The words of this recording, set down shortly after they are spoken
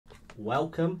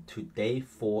Welcome to day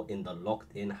 4 in the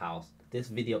locked in house. This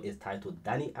video is titled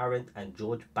Danny Arendt and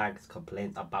George Banks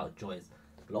complain about Joyce.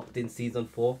 Locked in season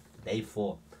 4, day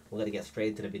 4. We're going to get straight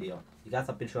into the video. You guys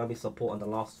have been showing me support on the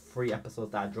last 3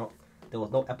 episodes that I dropped. There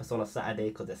was no episode on Saturday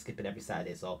because they're skipping every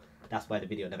Saturday, so that's why the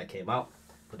video never came out,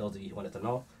 for those of you who wanted to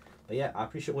know. But yeah, I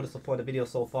appreciate all the support in the video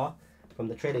so far. From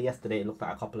the trailer yesterday, it looked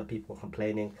like a couple of people were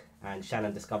complaining, and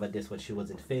Shannon discovered this when she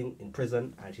was in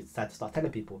prison, and she decided to start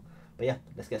telling people. But yeah,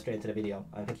 let's get straight into the video.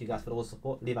 And thank you guys for all the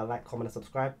support. Leave a like, comment, and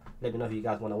subscribe. Let me know if you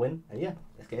guys want to win. And yeah,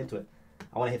 let's get into it.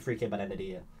 I want to hit 3K by the end of the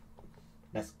year.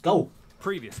 Let's go.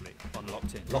 Previously on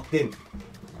Locked In. Locked in.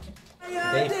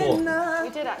 Day 4. We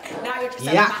did it. Now you're just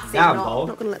a Yeah, massive damn, knob. bro.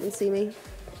 Not gonna let them see me.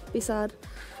 Be sad.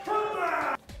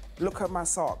 Look at my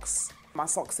socks. My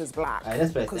socks is black. Hey,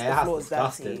 this place, because yeah, the that's floor's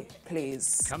disgusting. dirty.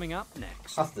 Please. Coming up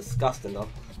next. That's disgusting, though.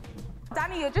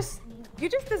 Danny, you're just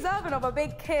deserving of a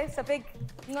big kiss, a big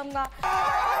number.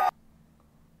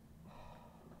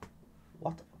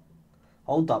 What?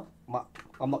 Hold up.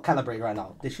 I'm not calibrating right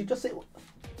now. Did she just say...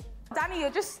 Danny, you're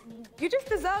just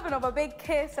deserving of a big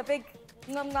kiss, a big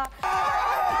number.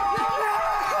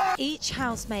 Each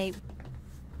housemate.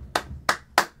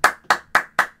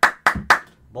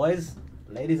 Boys,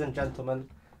 ladies and gentlemen,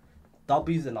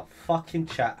 W's in a fucking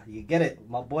chat. You get it?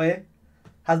 My boy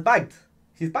has bagged.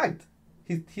 He's bagged.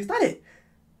 He's done it.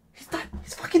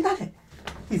 He's fucking done it.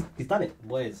 He's done it.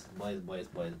 Boys. We're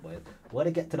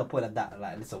gonna get to the point of that.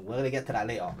 Like, listen, we're gonna get to that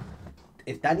later.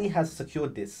 If Danny has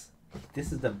secured this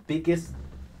is the biggest.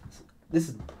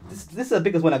 This is the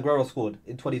biggest one that Guerrero scored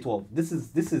in 2012. This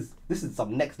is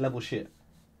some next level shit.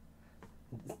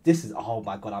 This is, oh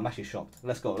my god, I'm actually shocked.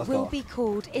 Let's go. Will be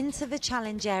called into the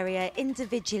challenge area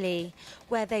individually,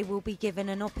 where they will be given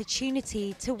an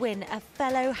opportunity to win a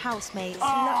fellow housemate's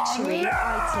luxury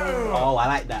item. Oh, I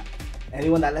like that.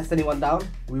 Anyone that lets anyone down,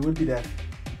 we will be there.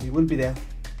 We will be there.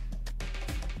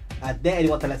 I dare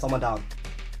anyone to let someone down.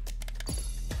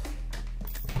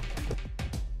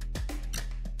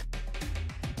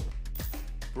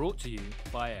 Brought to you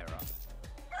by Era.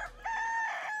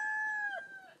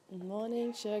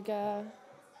 Morning, sugar.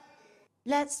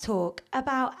 Let's talk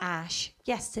about Ash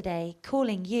yesterday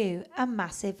calling you a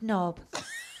massive knob.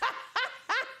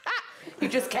 You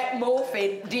just kept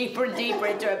morphing deeper and deeper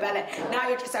into her belly. Now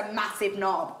you're just a massive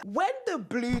knob. When the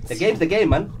blue team The game's the game,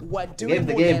 man. were The doing game's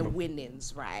the all their game.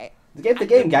 winnings, right? The game's the And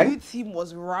game, the gang. blue team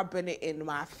was rubbing it in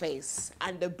my face,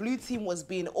 and the blue team was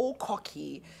being all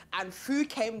cocky, and Fu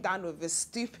came down with his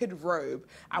stupid robe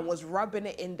and was rubbing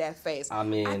it in their face. I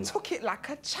mean... I took it like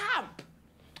a champ.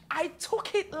 I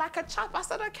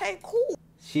said, okay, cool.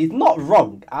 She's not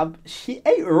wrong. She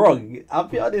ain't wrong. I'll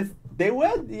be honest. They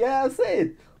weren't. Yeah, I'm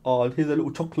saying. Oh, here's a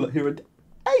little chocolate here and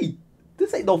hey,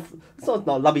 this ain't no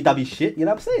lovey-dovey shit. You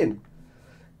know what I'm saying?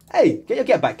 Hey, get your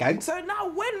get back, gang. So now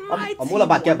when my I'm team all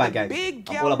about won, get back, the gang. big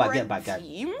I'm girl all about red get back, gang.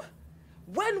 team,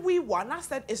 when we won, I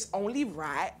said it's only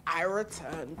right I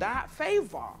returned that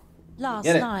favor. Last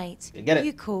Get it. night, You get it.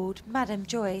 you called Madam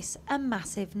Joyce a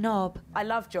massive knob. I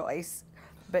love Joyce,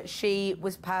 but she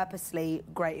was purposely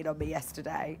grating on me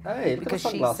yesterday. Hey, look at because the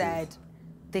she sunglasses. said,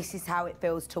 this is how it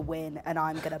feels to win, and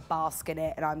I'm going to bask in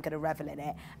it, and I'm going to revel in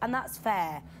it. And that's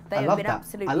fair. They I have love been that.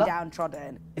 absolutely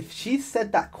downtrodden. If she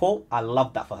said that quote, I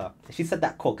love that for her. If she said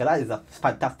that quote, because that is a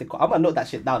fantastic quote. I'm going to note that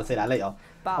shit down and say that later.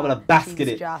 But I'm going to bask she's in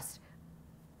it. just...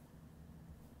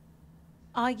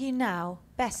 Are you now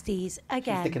besties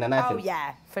again? Sticking a knife Oh, in.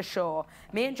 yeah, for sure.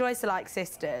 Me and Joyce are like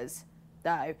sisters,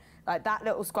 though. Like, that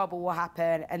little squabble will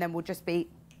happen, and then we'll just be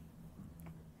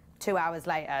 2 hours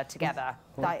later together.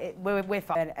 Like, we're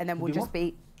fine, and then we'll Be just what?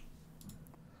 be...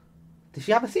 Did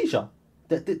she have a seizure?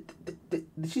 Did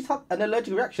she have an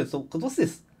allergic reaction? So, cause what's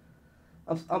this?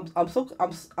 I'm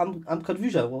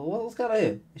confused. What's going on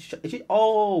here? Is she?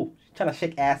 Oh, she's trying to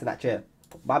shake ass in that chair.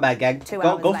 My bad, gang. 2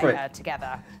 hours Go for later it.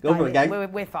 together. Go for it, gang.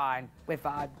 We're fine. We're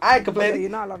fine. I ain't complaining. You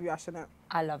know I love you, Ashton.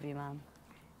 I love you, man.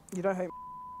 You don't hate me.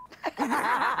 I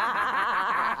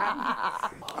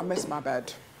miss my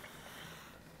bed.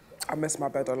 I miss my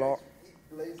bed a lot.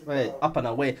 Wait, up and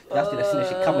away. That's the seen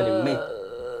she coming in me.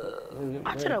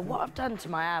 I don't know what I've done to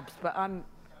my abs, but I'm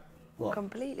What?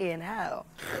 completely in hell.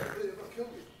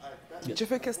 Do you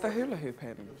think it's the hula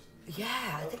hooping? Yeah,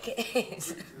 I think it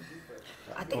is.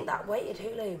 I think that weighted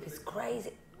hula hoop is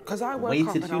crazy. Because I woke up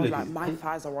Weighted and I was hula like, hoop. my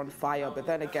thighs are on fire. But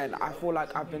then again, I feel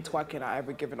like I've been twerking at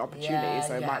every given opportunity, Yeah,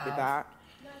 so it might be yeah. that.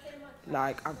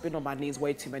 Like, I've been on my knees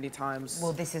way too many times.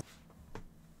 Well, this is...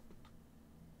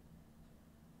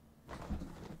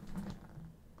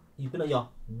 You've been on your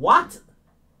what?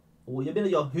 Oh, you've been on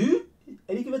your who?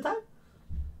 Any given time?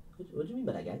 What do you mean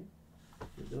by that, gang?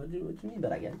 What do you mean by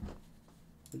that, gang?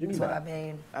 What do you mean That's by what I that?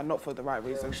 mean. And not for the right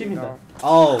reason. What do you mean by no. that?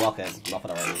 Oh, okay. Not for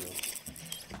the right reason.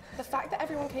 The fact that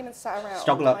everyone came and sat around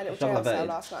Struggle my up- little struggle jail cell averted.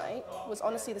 last night was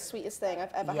honestly the sweetest thing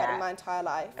I've ever Yeah. had in my entire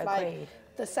life. Like, Agreed.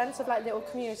 the sense of like little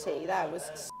community there was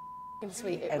f***ing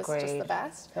sweet. It was just the Agreed.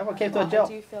 best. Everyone came to a But jail. I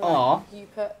do feel Aw. like you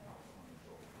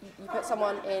put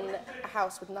someone in a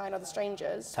house with 9 other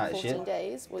strangers Tight for 14 shit.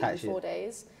 days, or Tight even 4 shit.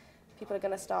 days, people are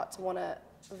going to start to want to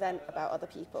vent about other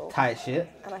people. Tight shit.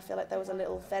 And I feel like there was a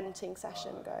little venting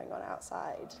session going on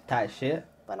outside Tight shit.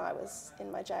 when I was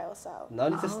in my jail cell. No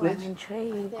need to Oh, snitch. I'm I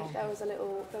intrigued. think there was a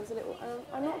little.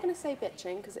 I'm not going to say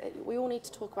bitching because we all need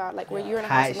to talk about like you're in a Tight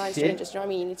house with 9 shit. strangers. Do you know what I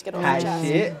mean? You need to get on your Tight chest.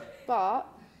 shit. But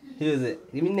Who is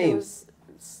it? Give me there names.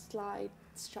 was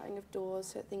shutting of doors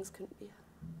so that things couldn't be heard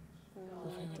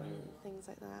and things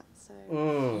like that. So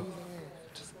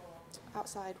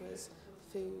outside was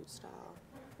food, stuff,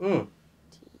 Mm.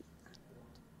 tea, and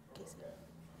Casey.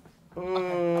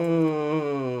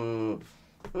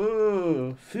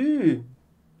 Food.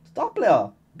 Star player.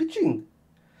 Bitching.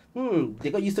 They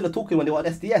got used to the talking when they were on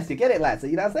SDS. You get it, like, so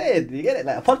you know what I'm saying? You get it,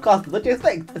 like, a podcast. What do you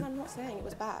expect? And I'm not saying it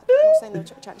was bad. I'm not saying they were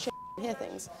chatting shit and hear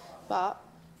things, but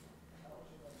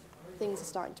things are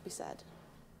starting to be said.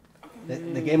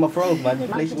 The Game of Thrones, man. You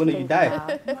play shit when you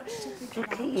die.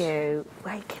 Look at you,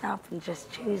 waking up and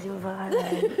just choosing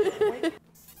violence.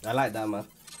 I like that, man.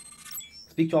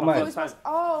 Speak to your It mind. was,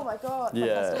 oh my god.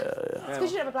 fantastic. Yeah. It's because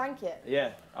you didn't have a blanket. Yeah,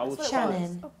 I was. That's what it was.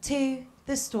 Shannon, to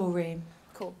the storeroom.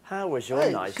 Cool. How was your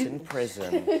Hey, night she- in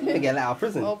prison? You gonna get let out of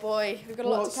prison. Oh boy, we've got a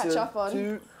lot to catch up on.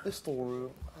 To the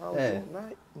storeroom. How was Yeah. your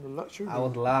night in the luxury I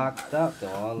was locked up, they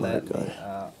won't let me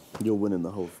out. You're winning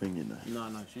the whole thing, you know. No,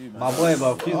 no, it's you, man. My boy,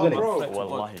 bro, who's winning?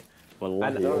 Wallahi.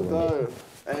 Wallahi. No.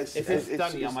 If it's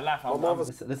Danny, I'm a laugh.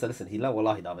 Listen, he learned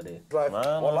Wallahi the other day. Like,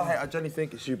 Man. wallahi, I genuinely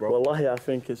think it's you, bro. Wallahi, I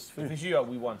think it's If it's you,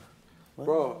 we won.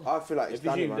 Bro, I feel like it's If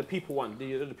it's Danny, you, man. the people won.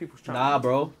 The people's trying. Nah,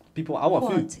 bro. People, I want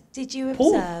What food. did you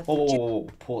Paul. observe Whoa.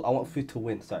 Paul, I want food to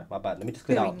win. Sorry, my bad. Let me just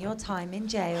clear during out. your time in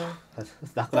jail?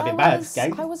 That's gonna be bad,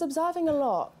 gang. I was observing a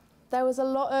lot. There was a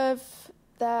lot of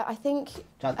I think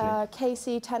Chat to me.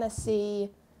 Casey, Tennessee,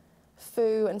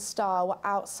 Foo and Star were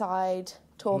outside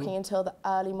talking until the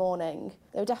early morning.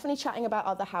 They were definitely chatting about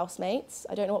other housemates.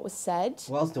 I don't know what was said.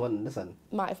 What else do you want? Listen.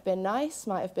 Might have been nice,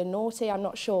 might have been naughty, I'm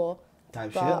not sure.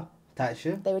 Tight But- shit. Tight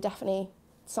shit. They were definitely,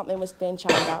 something was being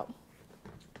chatted about.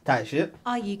 Tight shit.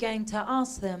 Are you going to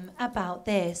ask them about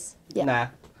this? Yeah. Nah.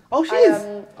 Oh, she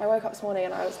is. I woke up this morning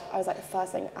and I was like, the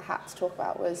first thing I had to talk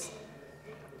about was,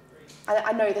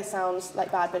 I know this sounds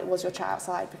like bad, but it was your chat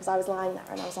outside, because I was lying there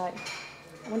and I was like,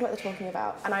 I wonder what they're talking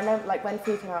about. And I know, like, when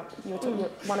food came out,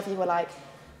 one of you were like,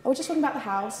 oh, we're just talking about the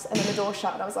house, and then the door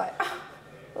shut, and I was like,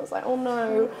 oh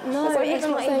no. No, I was like, it's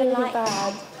they're not saying even anything like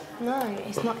bad. No,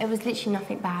 it's not. It was literally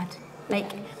nothing bad.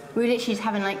 Like, we were literally just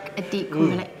having like a deep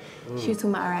conversation. Like, she was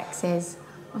talking about her exes.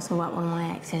 I was talking about one of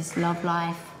my exes' love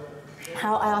life.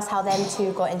 How I asked how them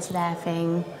two got into their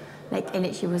thing. Like, it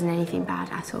literally wasn't anything bad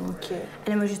at all. Cute. And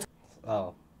then we were just.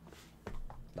 Oh.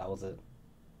 That was it.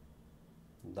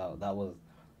 That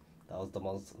was the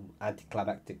most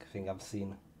anticlimactic thing I've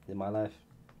seen in my life.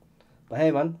 But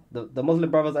hey, man, the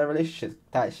Muslim brothers are relationships.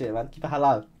 Tight shit, man. Keep it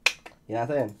halal. You know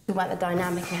what I'm saying? About the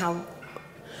dynamic and how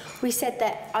we said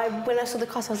that when I saw the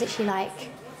cast, I was literally like,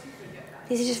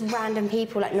 these are just random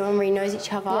people, like no one really knows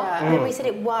each other. Yeah. And then we said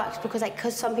it works because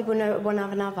some people know one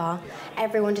of another,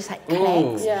 everyone just like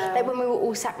clicks. Yeah. Like when we were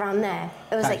all sat round there,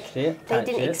 it was Tight like shit, they tight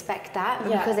didn't shit. expect that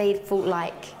Yeah. because they thought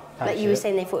like Tight you were shit.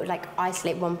 saying, they thought it would like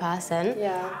isolate one person.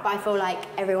 Yeah. But I feel like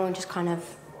everyone just kind of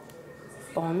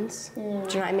bonds. Do you know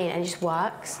what I mean? And it just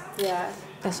works. Yeah.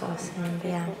 That's what I was saying. But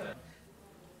yeah.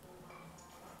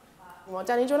 Well,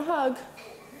 Danny, do you want a hug?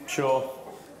 Sure.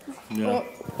 Yeah.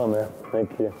 Come here.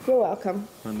 Thank you. You're welcome.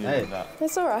 Hey,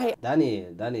 It's all right. Danny,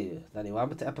 what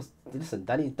happened to episode? Listen,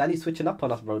 Danny switching up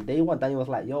on us, bro. Day one, Danny was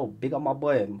like, yo, big up my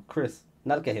boy, Chris.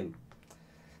 Now look at him.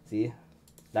 See?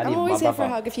 Danny, I'm always my here for a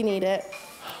brother. hug if you need it.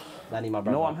 Danny, my You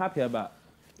brother. know what I'm happy about?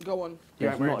 Go on.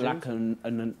 There's not like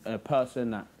a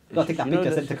person that. You gotta take that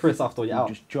picture, send to Chris after you're will out.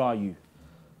 just jar you.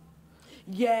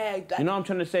 Yeah. You know what I'm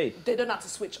trying to say? They don't have to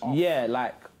switch off. Yeah,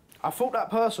 like. I thought that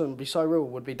person would be so real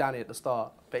would be Danny at the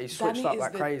start, but he switched Danny up is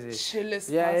like the crazy. chillest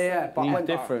Yeah. person. But He's when,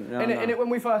 different, yeah, in, I it, know. when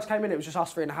we first came in, it was just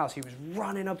us three in the house. He was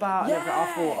running about and everything. I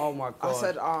thought, oh my god. I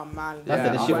said, oh man, That's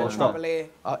the I'm shit in won't stop. trouble here.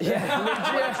 yeah,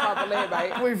 I'm in trouble here,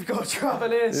 mate. we've got trouble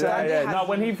here. So Yeah. No,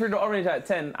 when he threw the orange at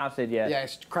 10, I said, yeah. yeah,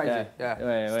 it's crazy. Yeah,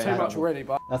 Wait, it's too much already.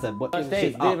 But That's it. But First day,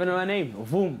 shit didn't up. even know her name.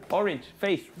 Boom, orange,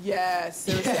 face. Yeah,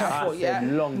 seriously, I I thought, said,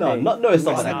 yeah. long No, day. not knowing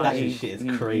someone like that He's- shit is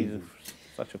he's- crazy.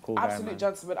 Such a cool guy, Absolute man.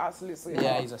 gentleman, absolute sweetheart.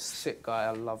 Yeah, he's a sick guy.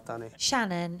 I love Danny.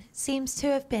 Shannon seems to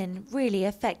have been really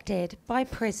affected by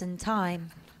prison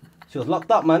time. She was locked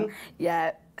up, man.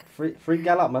 Yeah. Free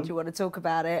gal up, man. Do you want to talk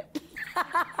about it?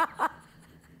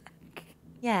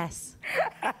 Yes.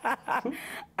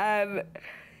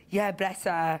 Yeah, bless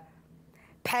her.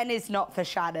 Pen is not for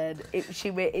Shannon.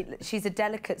 She's a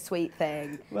delicate, sweet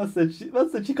thing. Listen,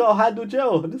 she can't handle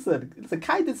jail. Listen, it's a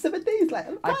kind in 7 days. Like,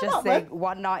 I just up, think man.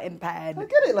 one night in Pen I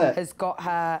get it, like. has got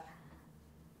her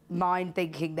mind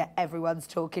thinking that everyone's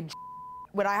talking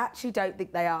when I actually don't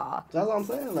think they are. That's what I'm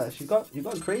saying. Like, you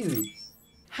got crazy.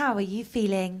 How are you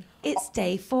feeling? It's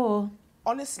day 4.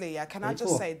 Honestly, yeah, can I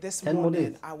just say this 10 more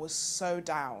morning days. I was so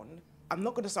down. I'm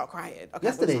not going to start crying. Okay, I'm gonna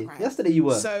Yesterday, start crying. yesterday you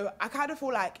were. So I kind of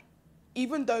feel like,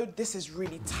 even though this is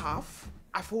really tough,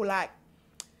 I feel like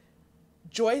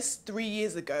Joyce 3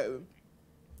 years ago,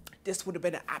 this would have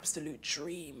been an absolute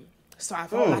dream. So I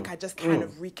felt like I just kind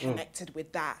of reconnected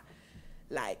with that.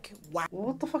 Like, wow.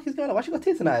 What the fuck is going on? Why she got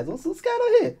tears in her eyes? What's going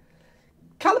on here?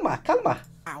 Calma.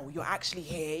 Wow, you're actually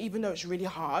here, even though it's really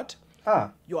hard.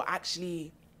 You're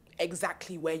actually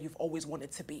exactly where you've always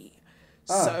wanted to be.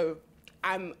 So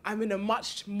I'm in a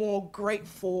much more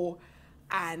grateful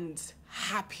and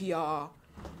happier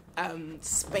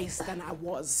space than I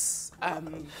was.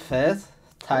 Fairs,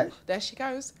 tight. There she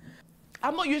goes.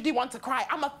 I'm not usually one to cry.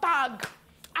 I'm a thug.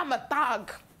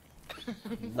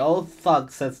 No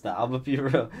thug says that. I'm gonna be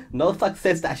real. No thug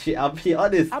says that shit. I'll be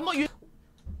honest. I'm not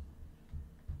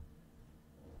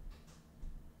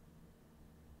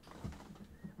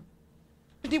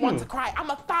usually one to cry. I'm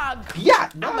a thug. Yeah,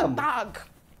 I'm a thug.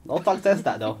 No thug says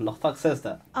that though. No thug says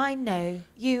that. I know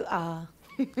you are.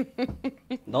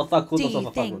 No thug calls Do herself you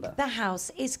a thug with think that. the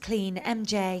house is clean,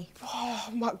 MJ? Oh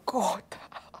my God.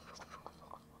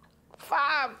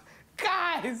 Fam,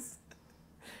 guys.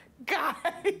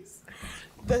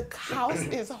 The house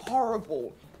is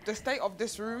horrible. The state of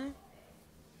this room.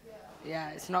 Yeah,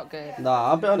 it's not good. Nah,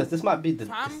 I'll be honest. This might be the.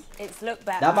 Fam, It's looked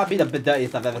better. That might be the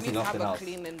dirtiest I've ever we seen need to locked have in a house.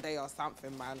 cleaning day or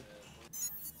something, man.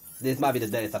 This might be the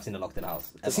dirtiest I've seen a locked in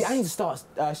house. ever. See, I need to start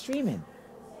streaming.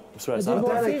 Then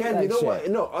again, you know what?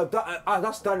 No,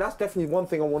 that's definitely one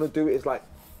thing I want to do is like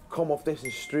come off this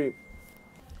and stream.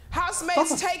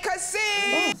 Housemates, take a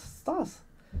seat.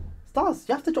 Stars,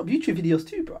 you have to drop YouTube videos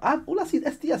too, bro. All I see is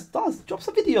SDS. Stars, drop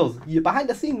some videos. You're behind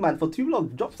the scene, man, for too long.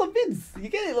 Drop some vids. You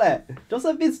get it, like? Drop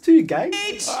some vids too, gang.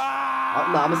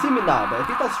 Nah, I'm assuming now, but if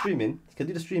he does streaming, he can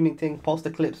do the streaming thing, post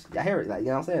the clips. I hear it, like, you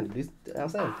know what I'm saying? You know what I'm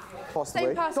saying? Passed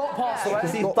away. Don't pass away. You can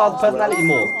see Stars' personality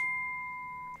more.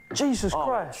 Jesus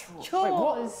Christ.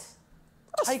 Chores.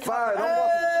 That's fine.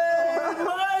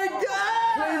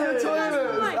 Clean the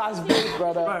toilet. That's big,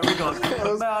 brother. Right, we got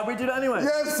it. Nah, we do that anyway.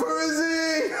 Yes,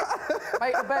 Frizzy!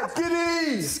 Make the bed.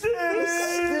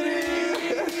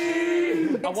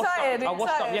 I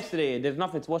washed up yesterday. There's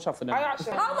nothing to wash up for them.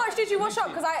 How much did you wash up?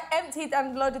 Because I emptied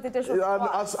and loaded the dishwasher. And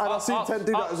I seen 10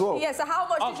 do that as well. Yeah, so how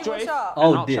much did you wash up?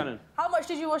 Oh, dear. How much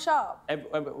did you wash up?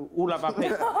 All of our pay.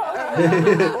 That's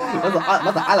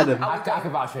an Aladdin. I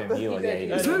can vouch for him. You are,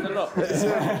 yeah.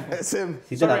 It's him.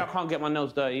 Sorry, I can't get my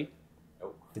nails dirty.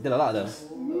 He did a lot of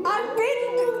them. I've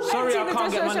been. Sorry, I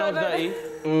can't get my nails dirty.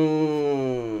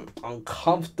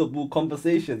 Uncomfortable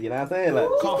conversations, you know what I'm saying? Like,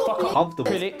 Can't fuck up.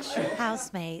 comfortable.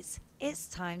 Housemates, it's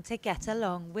time to get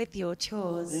along with your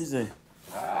chores. Easy.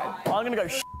 I'm gonna go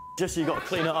just so you got to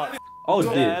clean it up. Oh,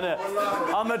 dear. Yeah,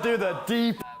 I'm gonna do the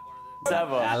deep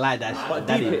ever. I like that shit. But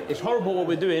Daddy. deep it. It's horrible what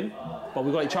we're doing, but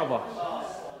we got each other.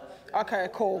 Okay,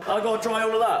 cool. I gotta dry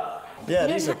all of that. Yeah,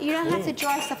 You don't have to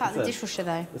dry stuff out the dishwasher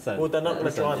though. Listen, Well, they're not gonna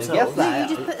dry listen, themselves. yes,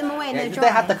 You just put them away and Yeah, they're they dry.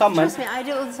 have to come, man. Trust me, I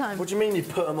do it all the time. What do you mean you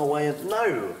put them away?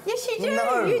 No. Yes, you do.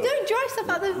 No. You don't dry stuff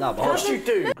out the. Nah, but Of course you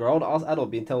do. grown ass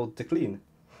adult being told to clean.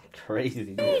 Crazy.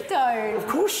 You don't. Of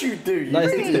course you do. No,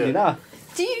 it's instantly now.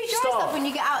 Do you dry Stop. stuff when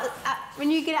you get out? When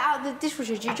you get it out of the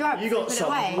dishwasher, do you dry it You before got put it some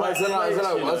away? right-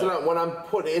 As in like when I'm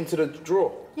putting it into the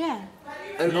drawer. Yeah.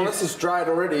 And unless it's dried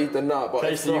already, then no. But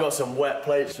it's Casey, you not. got some wet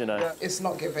plates, you know. It's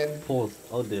not giving. Pause.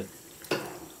 Oh dear.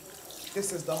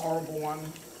 This is the horrible one.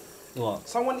 What?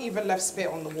 Someone even left spit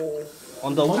on the wall.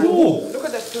 On the wall. Look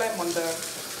at the phlegm on the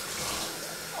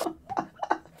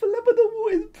Flip of the wall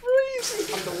is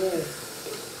crazy. on the wall.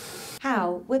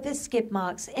 How were the skid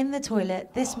marks in the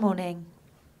toilet this morning?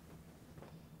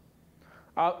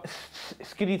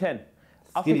 Skiddy 10.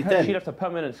 I Skiddy think 10. she left a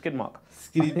permanent skid mark.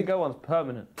 Skiddy- I think her one's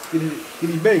permanent.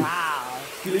 Skilly bang. Wow.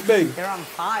 Skilly bang. You're on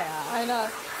fire. I know.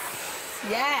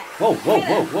 Yeah. Whoa, whoa,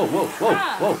 whoa, whoa, whoa, whoa,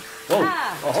 whoa, whoa.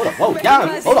 Ah. Oh, hold up, whoa,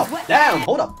 down, hold up, down,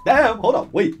 hold up, down, hold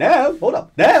up, wait, down, hold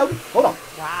up, down, hold up,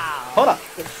 Wow. hold up,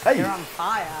 hey, You're on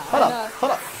fire. hold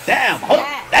up, down, hold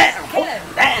up, down, Kill him.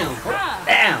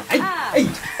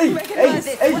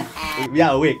 We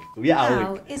are awake. We are How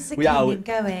awake. is the We are gaming awake.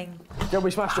 going? Yeah,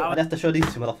 we smashed it. I have to show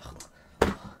these two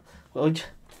motherfuckers.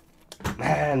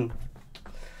 Man.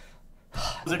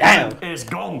 Damn. It's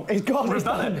gone. It's gone. We've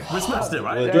done it. We smashed it,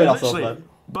 right? We're doing ourselves, man.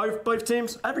 Both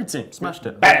teams, every team smashed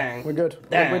it. Bang. We're good.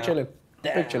 Damn. We're chilling.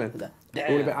 Damn. We're chilling.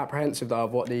 Damn. All a bit apprehensive though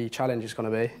of what the challenge is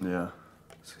going to be. Yeah.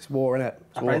 It's war, innit?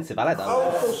 Apprehensive, I like that.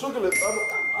 Oh, sugar lips.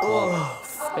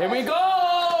 Here we go!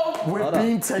 We've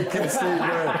been taking seat,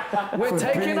 man. We're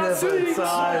taking our seats.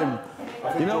 Time.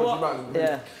 You know what?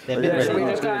 Yeah. They're We just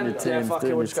going. Yeah, fuck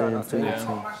it. We're just going.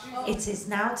 It is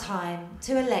now time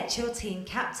to elect your team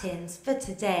captains for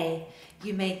today.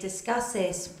 You may discuss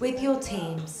this with your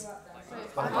teams.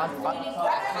 Yeah,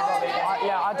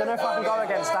 I don't know if I can go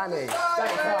against Danny.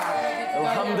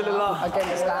 Alhamdulillah.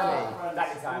 Against Danny.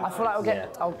 I feel like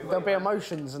there'll be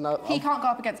emotions and He can't go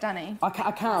up against Danny. I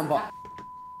can, but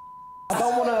I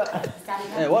don't want to.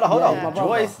 Hey, hold on.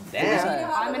 Joyce, damn.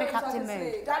 I'm in a captain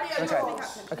mood.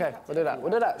 Okay, we'll do that.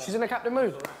 We'll do that. She's in a captain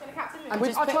mood. And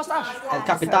I trust Ash. El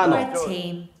Capitano. Red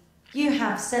team, you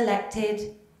have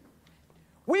selected.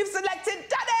 We've selected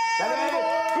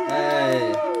Danny!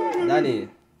 Hey, Danny.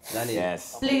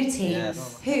 Yes. Blue team,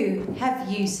 Yes. who have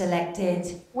you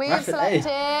selected? We've Rashford, selected.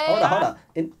 hey, hold on.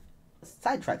 In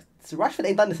sidetrack. So Rashford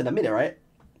ain't done this in a minute, right?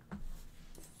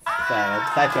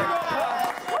 Sidetrack.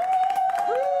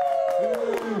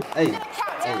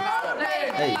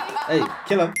 Hey,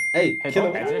 kill him. Hey, kill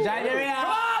him.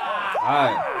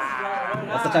 Alright.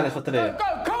 What's the challenge for today?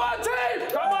 Come on, team!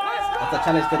 Come on! What's the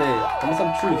challenge today? Give me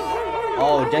some truth.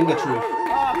 Oh, Jenga truth.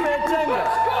 Bit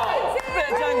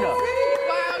Jenga.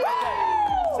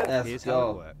 Let's Here's how it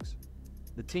go. works.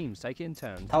 The teams take it in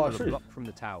turn to Tower pull a truth. block from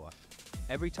the tower.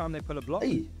 Every time they pull a block,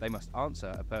 Hey. they must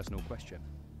answer a personal question.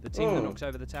 The team that knocks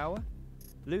over the tower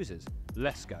loses.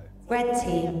 Let's go. Red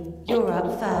team, you're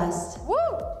up first. Woo!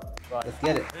 Let's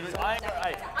get it. You go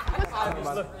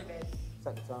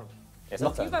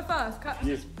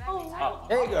first.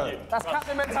 There you go. That's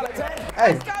captain mentality.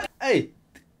 Hey.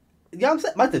 You know what I'm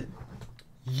saying? Martin.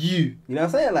 You know what I'm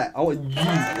saying? Like, I want you. You know what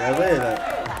I'm saying? Like,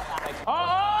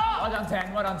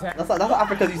 Well done, 10. that's what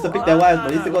Africans used to pick their wives, but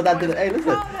they used to go down to the, hey,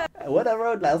 listen, where the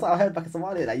road, like, that's what I heard back in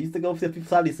Somalia. Like, used to go to people's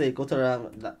family, say, go to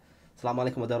like, Salaam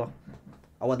alaikum Adero.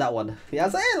 I want that one. You know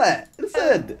what I'm saying? Like,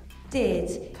 listen.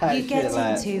 Did Tight you get shit,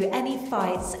 like- into any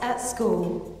fights at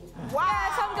school?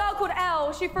 Yeah, some girl called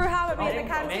Elle. She threw ham at me in the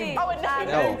canteen. Oh, and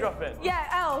yeah,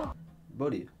 Elle.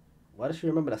 Brody, why does she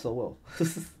remember that so well?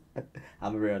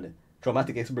 I'm real on it.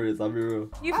 Traumatic experience, I'm real.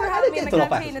 You threw ham at me in the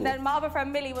canteen, and then my other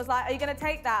friend Millie was like, "Are you gonna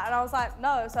take that?" And I was like,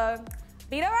 "No." So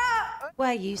beat her up.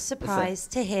 Were you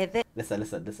surprised to hear that? Listen.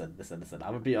 I'm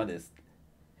gonna be honest.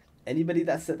 Anybody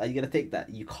that said, "Are you gonna take that?"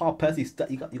 You can't personally.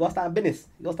 You gotta stand in business.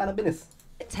 You gotta stand in business.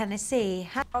 Tennessee.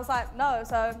 I was like, "No."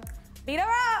 So beat her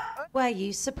up. Were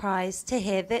you surprised to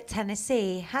hear that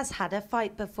Tennessee has had a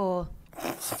fight before?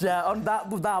 Yeah,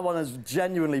 that one has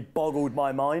genuinely boggled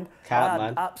my mind. I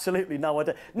had absolutely no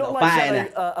idea. Not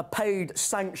like a paid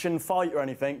sanctioned fight or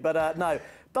anything, but no,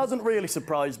 doesn't really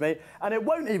surprise me. And it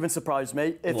won't even surprise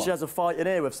me if she has a fight in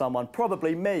here with someone,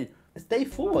 probably me. It's day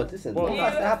forward, listen. What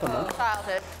has to happen, man?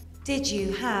 Childhood. Did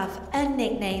you have a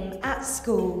nickname at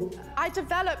school? I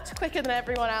developed quicker than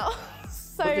everyone else.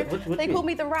 So What they called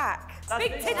me the rack.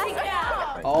 Big titty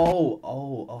girl.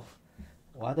 Oh.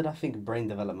 Why did I think brain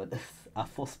development? I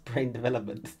thought brain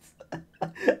development.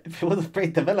 If it wasn't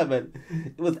brain development,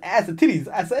 it was ass and titties.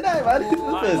 I said, hey, man,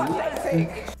 listen.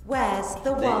 Where's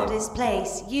the wildest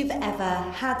place you've ever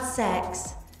had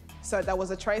sex? So there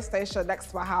was a train station next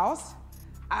to my house,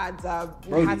 and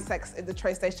we had sex in the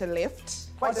train station lift.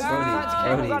 Wait,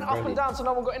 Brody. Going up and down so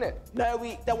no one got in it?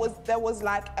 No, there was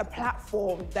like a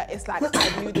platform that it's like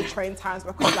I knew the train times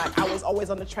because like I was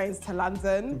always on the trains to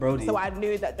London. Brody. So I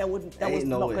knew that there was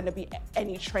not going to be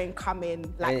any train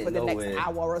coming like for the next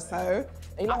hour or so.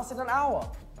 And you lasted an hour?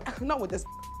 Not with this.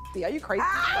 Are you crazy?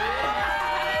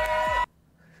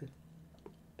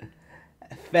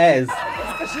 Fez.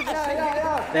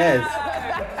 Fez.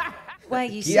 Were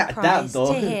you surprised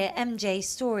to hear MJ's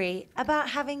story about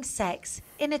having sex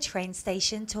in a train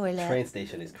station toilet? Train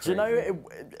station is crazy. Do you know,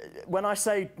 when I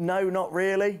say no, not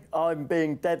really, I'm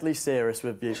being deadly serious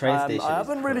with you. Train station I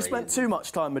haven't is really crazy. spent too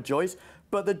much time with Joyce,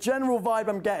 but the general vibe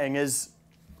I'm getting is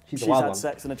she's had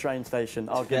sex in a train station.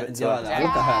 I'll give it to her. Look at her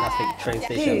and I think train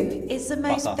station. Who is the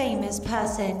most famous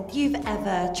person you've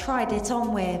ever tried it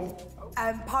on with?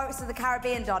 Pirates of the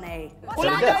Caribbean, Donny.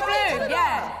 Orlando Bloom,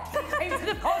 yeah. He was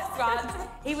the boss runs.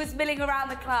 He was milling around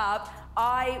the club.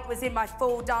 I was in my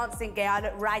full dancing gear. I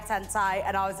looked right and tight,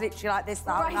 and I was literally like this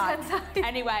the whole night.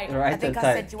 Anyway, I think I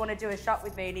said, "Do you want to do a shot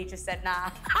with me?" And he just said,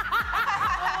 "Nah."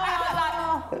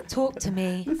 I was like, talk to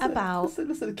me about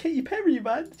listen, Katy Perry,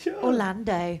 man. Sure.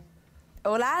 Orlando.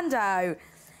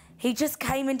 He just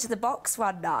came into the box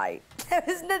one night. There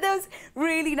was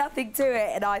really nothing to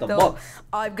it, and I thought,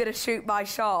 I'm gonna shoot my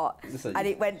shot, and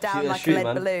it went down like a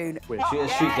lead balloon. Shoot a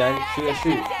shoot, gang. Shoot a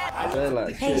shoot.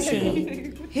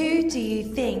 Katie, who do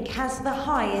you think has the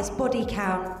highest body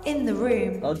count in the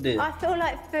room? Oh dear. I feel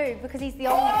like Food because he's the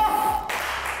oldest.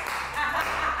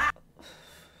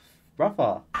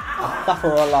 Brother.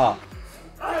 Astaghfirullah.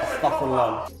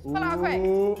 Astaghfirullah.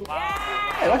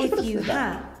 If you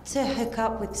had to hook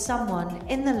up with someone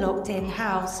in the locked-in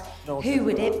house, who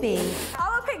would it be?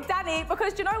 I would pick Danny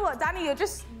because do you know what, Danny, you're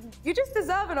just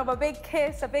deserving of a big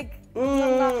kiss, a big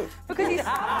because he's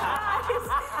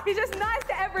just nice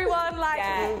to everyone. Like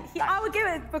I would give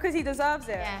it because he deserves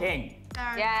it. Yeah. King.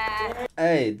 Yeah.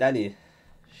 Hey, Danny.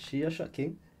 She a shot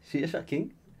king. She a shot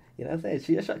king. You know what I'm saying?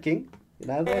 She a shot king. You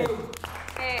know what I'm saying?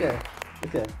 Okay.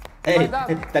 Okay. Hey,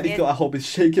 Danny's got her home is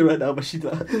shaking right now, but she's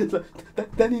like,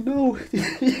 Danny, no. Oh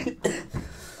my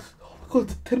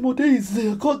God, 10 more days.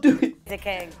 I can't do it. The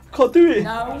king. Can't do it.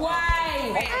 No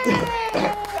way.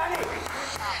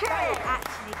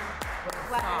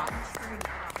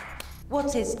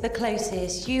 What is the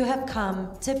closest you have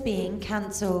come to being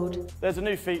cancelled? There's a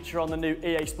new feature on the new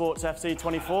EA Sports FC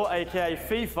 24, aka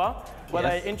FIFA, where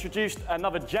they introduced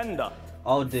another gender.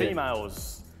 Oh dear.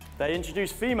 Females. They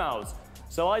introduced females.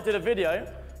 So I did a video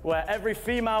where every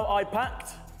female I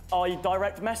packed, I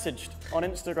direct messaged on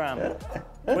Instagram.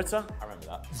 Twitter. I remember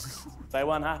that. They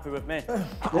weren't happy with me.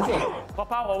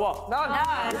 Pop out or what? No.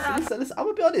 Listen, I'm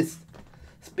gonna be honest.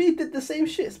 Speed did the same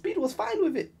shit. Speed was fine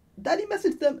with it. Daddy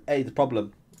messaged them. Hey, the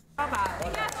problem.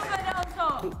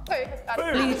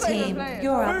 Blue team,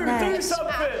 you're up next. I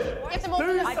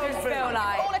just feel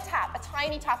like all a tap, a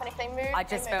tiny tap, and if they move, I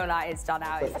just feel like it's done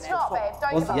out. It's not, babe.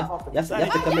 Don't give up. Yes, you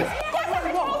have to commit. Yes,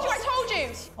 I told you.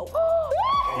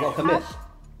 You gotta commit.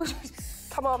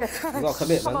 Come on. You gotta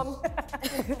commit, man.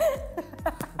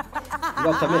 You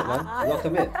gotta commit, man. You gotta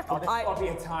commit.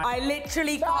 I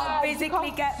literally can't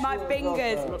physically get my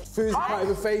fingers. Food's can't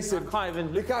even face him. Can't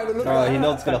even look at him. Oh, he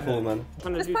knows it's gonna fall, man.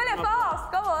 Just pull it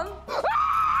fast. Go on.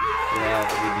 Yeah,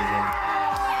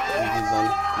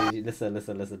 listen.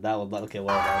 That was not looking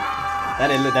well, man. That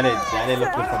didn't look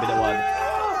good for minute one.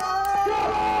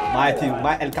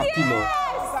 My El Capitino.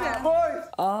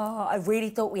 Oh, I really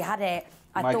thought we had it.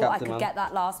 I thought I could get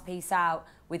that last piece out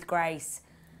with grace,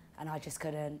 and I just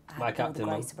couldn't. I had all the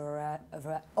grace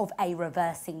of a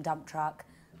reversing dump truck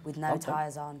with no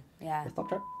tyres on. Yeah.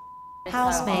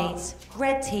 Housemates,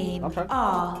 red team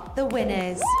are the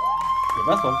winners.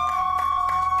 Reverse one.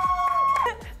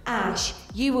 Ash,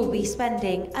 you will be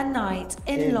spending a night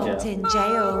in locked-in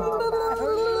jail.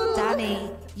 Danny,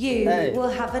 you will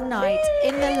have a night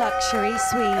in the luxury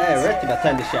suite. Hey, red team, I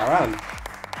turned this shit around.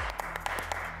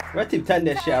 Red team turned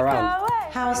this shit around.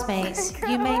 Housemates,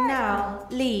 you may now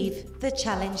leave the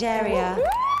challenge area.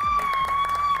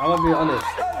 I'm gonna be honest.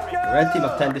 Red team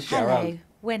have turned this shit around.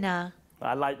 Winner.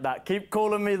 I like that. Keep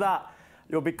calling me that.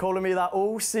 You'll be calling me that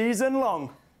all season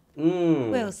long.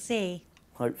 We'll see.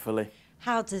 Hopefully.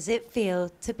 How does it feel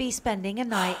to be spending a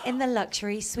night in the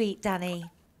luxury suite, Danny?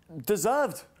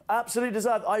 Deserved. Absolutely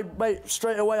deserved. Mate,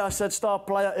 straight away I said star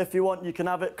player, if you want, you can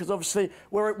have it, because obviously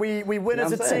we win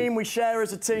as a team, we share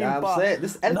as a team, but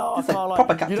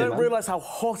you don't realise how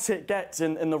hot it gets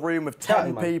in the room with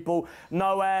 10 people,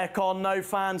 no aircon, no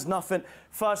fans, nothing.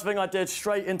 First thing I did,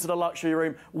 straight into the luxury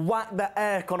room, whack the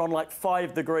aircon on like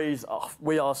 5 degrees. Oh,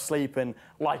 we are sleeping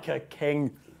like a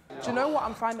king. Do you know what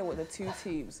I'm finding with the two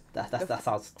teams? That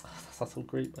sounds so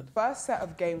great, man. The first set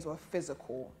of games were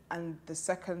physical, and the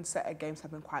second set of games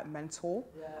have been quite mental.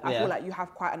 I feel like you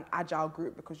have quite an agile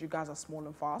group because you guys are small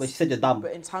and fast. But you said you're dumb.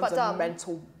 But in terms of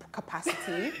mental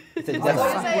capacity, you said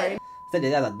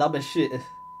you're dumb as shit.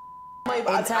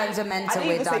 In terms of mental,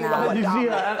 we're done out.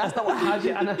 That's not what, how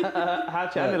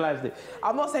she analysed it.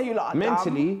 I'm not saying you lot are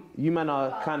mentally, dumb. you man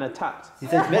are kind of tapped. He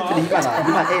says mentally, you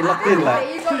man ain't locked in,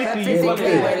 like. Physically, you locked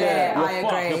in. I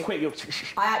agree. You're quick,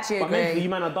 I actually agree. But mentally, you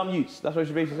man are dumb youths. That's what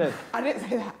she basically said. I didn't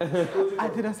say that. I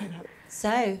didn't say that.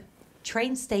 So,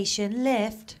 train station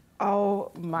lift.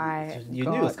 Oh my You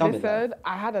God. knew it was coming. Listen,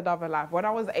 I had another life. When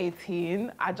I was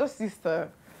 18, I just used to...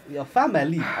 Your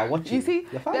family are watching. You see,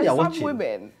 your family are there's watching. some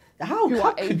women who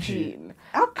are 18.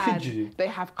 How could you? They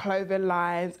have clothing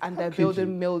lines and they're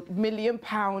building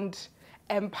million-pound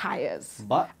empires.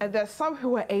 And there's some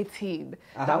who are 18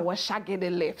 that were shagging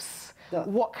in lifts.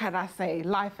 What can I say?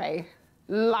 Life, eh?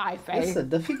 Life, eh? Listen,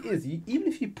 the thing is, even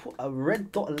if you put a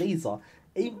red dot laser,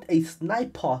 aimed a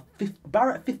sniper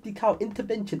Barrett 50 cal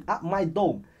intervention at my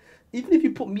dome, Even if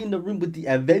you put me in the room with the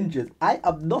Avengers, I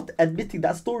am not admitting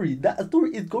that story. That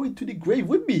story is going to the grave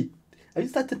with me. I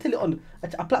just had to tell it on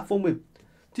a platform with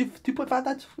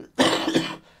 2.5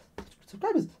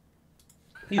 subscribers.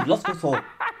 You've lost your soul.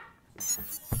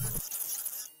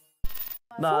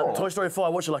 Nah, Toy Story 4, I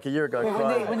watched it like a year ago.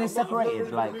 When they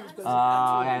separated, like,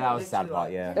 yeah, that was a sad part,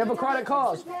 yeah. You ever cried at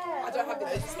cars?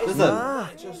 Listen,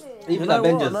 even the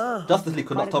Avengers, Justice League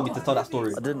could not tell me to tell that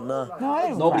story. I didn't know. No, I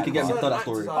didn't Nobody could get me to tell that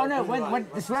story. Oh no, when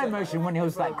the slow motion when he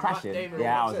was like crashing, yeah,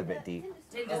 that was a bit deep.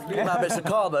 Nah, but it's a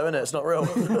car though, isn't it? It's not real.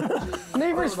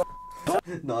 Neither is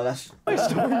No, that's Toy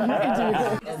Story.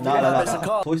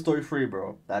 no. Toy Story 3,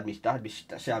 bro. That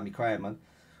shit had me crying, man.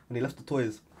 When he left the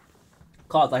toys.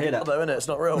 Cars, I hear that. Though, innit? It's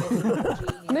not real.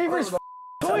 Neither is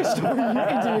Toy Story.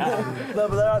 No,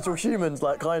 but they're actual humans,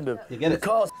 like, kind of. You get it? The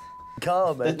cars,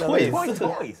 car, mate. They're toys.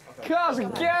 Cars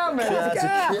and car, man.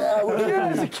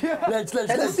 Cars and car. Let's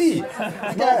see.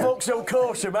 My Vauxhall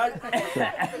Corsa, mate.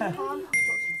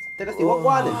 Let's see what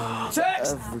one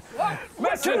Text.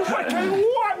 Message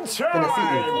one time.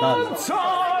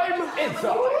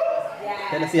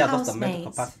 Let's see, I lost the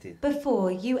mental capacity.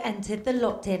 Before you entered the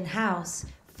locked-in house,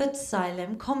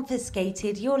 FOOTASYLUM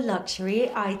confiscated your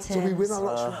luxury items. So we win our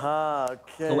luxury.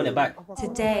 Okay. So win it back.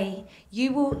 Today,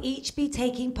 you will each be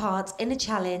taking part in a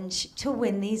challenge to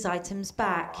win these items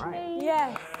back.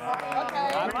 Yeah. Okay.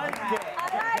 I like it. I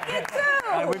like it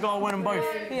too. We gotta win them both.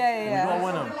 Yeah. We gotta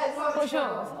win them. For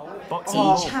sure.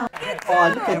 Each house.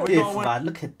 Oh, look at this, man.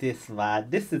 Look at this, man.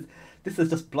 This is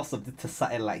just blossomed into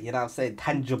something like, you know what I'm saying,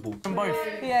 tangible. Both.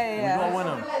 Yeah. We gotta win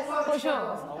them. For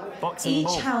sure.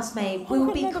 Each housemate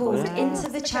will be called into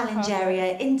the challenge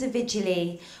area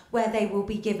individually, where they will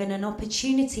be given an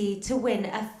opportunity to win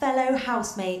a fellow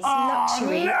housemate's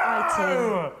luxury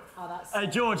item. Hey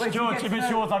George, if it's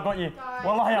yours, I got you.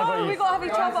 Wallahi, I got you. We gotta have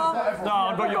each other. No,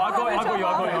 I got you.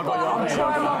 I'm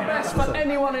trying my best for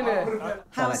anyone in here.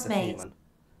 Housemate. It's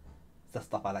the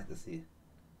stuff I like to see.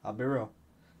 I'll be real.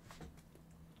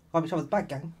 I'll be each other's back,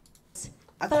 gang.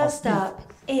 First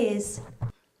up is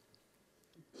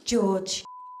George.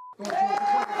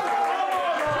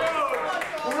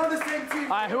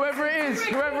 Whoever it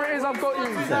is, I've got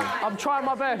you. I'm trying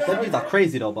my best. Them dudes are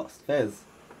crazy though, but fairs.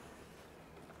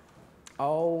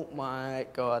 Oh my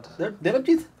god. They're them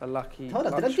dudes? The lucky. Hold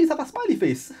on, did them dudes have a smiley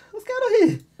face? What's going on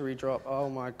here? Redrop. Oh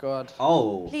my god.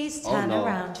 Oh. Please turn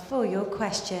around for your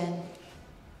question.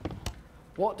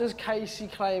 What does Casey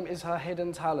claim is her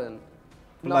hidden talent?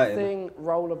 Flirting. Nothing,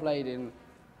 rollerblading,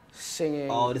 singing,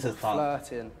 this is tough.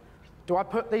 flirting. Do I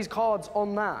put these cards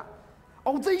on that?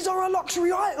 Oh, these are a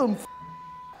luxury item.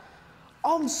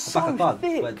 I'm so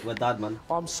thick. We're done, man.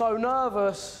 I'm so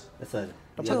nervous. Listen.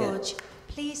 George,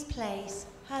 please place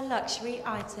her luxury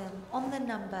item on the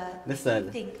number Listen,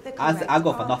 you think the I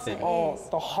go for nothing. Oh,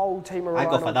 the whole team are I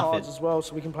go relying for on nothing. cards as well,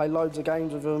 so we can play loads of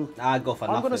games with them. I go for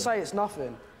nothing. I'm going to say it's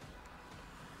nothing.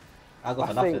 I go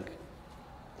for nothing.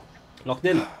 Locked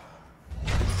in.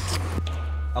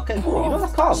 Okay, cool. You know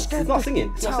that's calm. It's not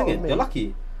singing. It's not singing. You're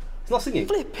lucky. It's not singing.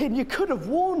 Flipping, you could have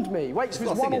warned me. Wait, so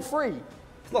it's 1 or 3?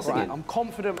 It's not singing. Right, I'm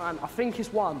confident, man. I think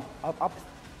it's 1.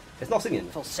 It's not singing.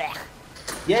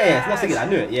 Yeah, it's not singing. I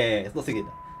knew it. Yeah, it's not singing.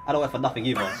 I don't went for nothing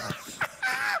either.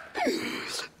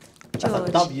 That's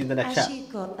a W in the chat. As you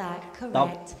got that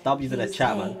correct, W's in the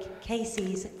chat, man.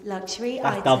 Casey's luxury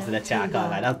That's item. W's in the chat. I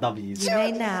can't lie. That's W's. You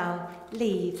may now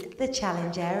leave the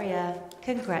challenge area.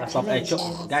 Congratulations.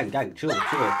 Hey, gang, chill. Listen,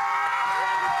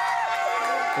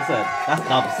 that's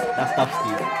Dubs. That's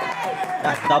Dubski.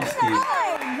 That's Dubski.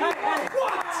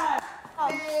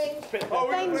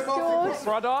 Thanks, George.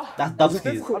 Brother. That's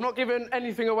Dubski. I'm not giving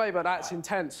anything away, but that's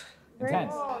intense.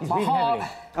 Intense. He's My breathing heart.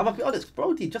 heavily. I'm gonna be honest,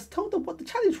 Brody. Just tell them what the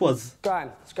challenge was.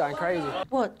 It's going crazy.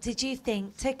 What did you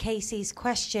think to Casey's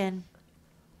question?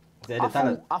 I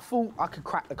thought I could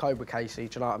crack the code with Casey,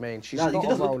 do you know what I mean? She's not a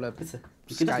roller.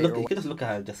 You could just look at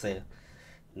her and just say,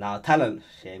 nah, talent.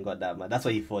 She ain't got that, man. That's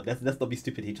what he thought. Let's not be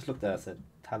stupid. He just looked at her and said,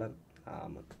 talent.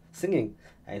 Man. Singing.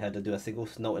 I ain't had to do a single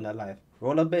note in her life.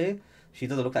 Rollerblading. She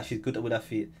doesn't look like she's good with her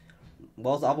feet.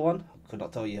 What was the other one? Could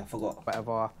not tell you. I forgot.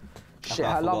 Whatever. Shit,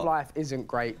 her love life isn't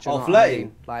great. Do you know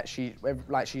flirting. What I mean?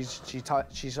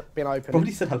 She's been open.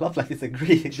 Probably said her love life isn't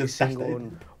great. She's single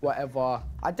and whatever.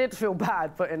 I did feel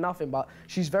bad putting nothing, but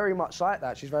she's very much like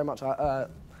that. She's very much like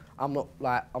I'm not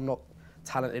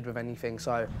talented with anything.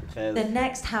 So the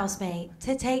next housemate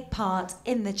to take part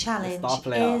in the challenge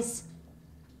is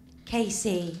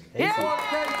Casey. Yeah.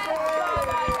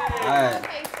 Alright.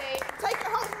 Take it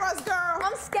home for us, girl.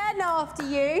 I'm scared now after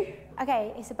you.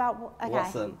 Okay, it's about what? Okay.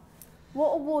 Watson.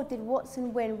 What award did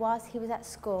Watson win whilst he was at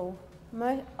school?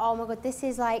 Oh my god, this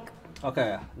is like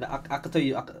Okay, I can tell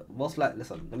you, most likely,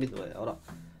 listen, let me do it, hold up.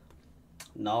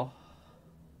 No.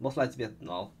 Most likely to be,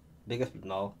 no. Biggest,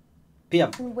 no.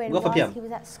 PM. When Go for PM. he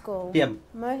was at school. PM.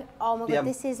 Oh my PM.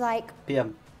 god, this is like...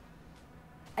 PM.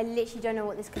 I literally don't know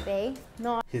what this could be.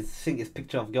 No. His thing is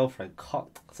picture of girlfriend.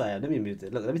 Sorry, let me mute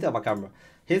it. Look, let me take my camera.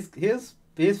 His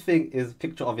thing is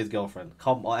picture of his girlfriend.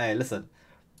 Come on, hey, listen.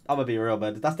 I'm gonna be real,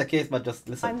 man. If that's the case, man, just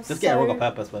listen. Just get it wrong on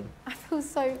purpose, man. I feel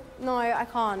so... No, I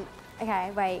can't. Okay,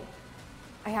 wait.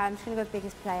 Okay, I'm just gonna go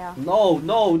biggest player. No.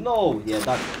 Yeah,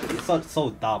 that's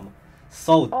so dumb.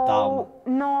 So dumb.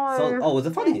 No. So, was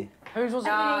it funny? Whose was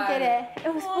it? I didn't get it.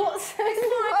 It was Watson.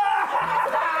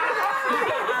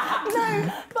 No,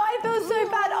 but I feel so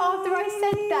bad after I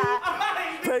said that.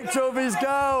 Picture of his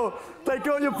girl. They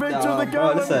got your picture of the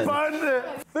girl and found it.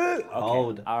 Okay.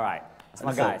 Hold. All right. That's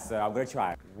my guy, so I'm going to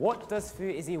try. What does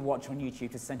FOOTASY watch on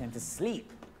YouTube to send him to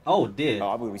sleep? Oh, dear. Oh,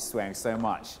 I'm going to be swearing so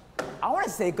much. I want to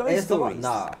say ghost stories.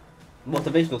 Nah.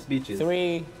 Motivational speeches.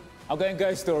 3. I'm going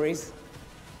ghost stories.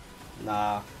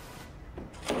 Nah.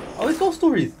 Oh, it's ghost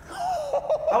stories.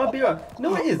 I'm gonna be right.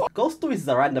 No, it is. Ghost stories is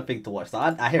a random thing to watch, so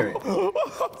I hear it.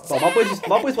 But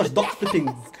my boys watch dog flipping,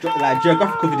 like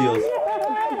geographical videos.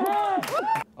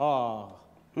 Oh.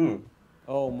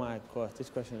 Oh my gosh, this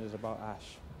question is about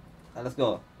Ash. Let's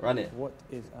go. Run it. What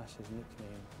is Ash's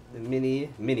nickname?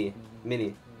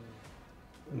 Mini.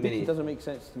 It doesn't make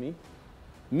sense to me.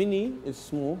 Mini is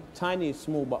small, tiny is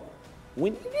small, but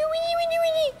Winnie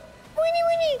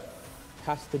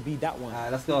has to be that one.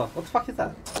 Let's go. What the fuck is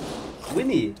that?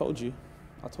 Winnie. I told you.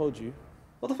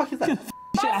 What the fuck is that?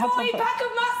 My pack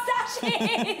of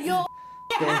mustaches!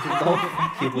 There's no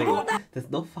fucking way. There's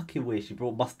no fucking way she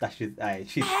brought mustaches.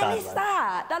 She's What the hell is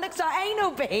that? That looks like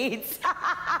anal beads.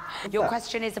 Your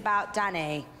question is about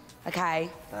Danny, okay?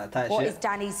 What is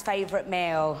Danny's favourite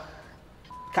meal?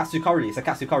 Katsu curry. It's a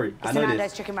katsu curry. It's a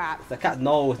Nando's chicken wrap.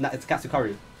 No, it's katsu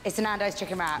curry. It's a Nando's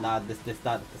chicken wrap. Nah, it's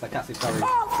a katsu curry.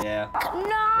 Oh, yeah. No!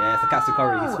 Yeah, it's a katsu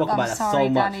curry. He spoke about that so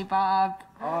much. Danny Bob.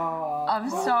 I'm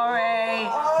sorry.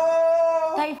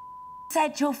 They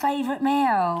said your favourite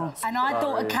meal. And I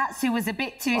thought a katsu was a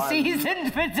bit too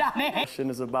seasoned for Danny. Question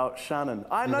is about Shannon.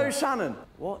 I know Shannon.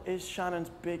 What is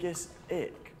Shannon's biggest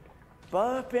ick?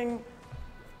 Burping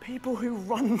people who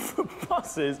run for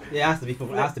buses. Yeah, it has to be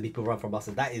people run from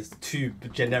buses. That is too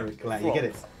generic. Like, you get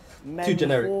it? Men too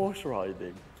generic. Horse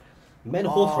riding. Men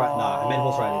horse riding. Nah, men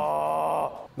horse riding.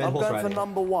 I'm going for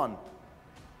number 1.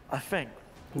 I think.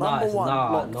 Number 1.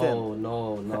 Locked in.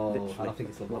 No. I don't think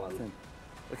it's number 1.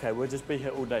 Okay, we'll just be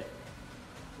here all day.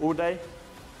 All day?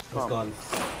 It's gone.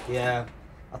 Yeah.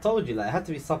 I told you, like, it had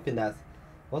to be something that's...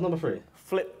 What's number 3?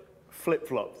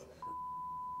 Flip-flops.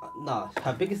 Nah,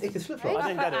 her biggest ick is flip-flops. I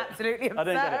didn't get it. Absolutely absurd. I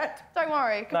didn't get it. Don't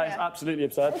worry. No, it's absolutely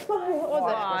absurd. What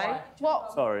was it?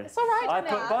 What? Sorry. It's all right, I Danny.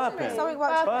 put burping. Something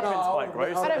works. Burping's quite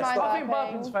gross. I don't mind I think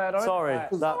burping's fair, though. Sorry.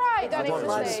 It's all right, Danny.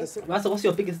 Honestly. Man, so what's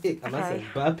your biggest ick? I'm saying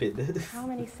burping. How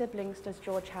many siblings does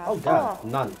George have? Oh, God,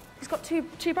 none. He's got two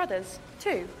brothers.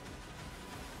 2.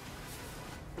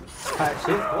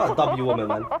 Shit, what a W woman,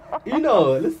 man. You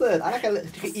know, listen, I like a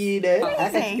little chicken eater. I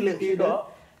like a chicken little eater. How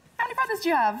many brothers do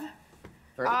you have?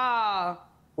 3.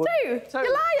 Two.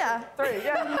 You liar. 3,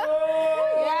 yeah.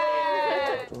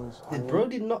 Did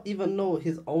Brody not even know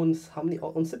his own, how many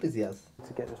own siblings he has?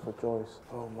 To get this for Joyce.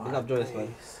 Oh my Big up Joyce,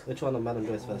 man. Which one of Madam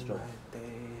Joyce first job?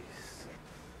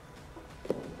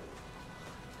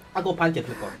 I go pancake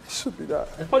flipper. Should be that.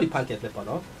 It's probably pancake flipper,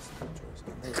 no?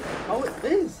 Oh, it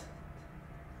is.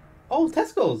 Oh,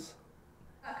 Tesco's.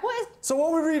 What is... So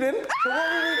what are we reading?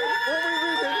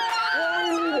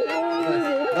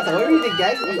 That's what we're reading,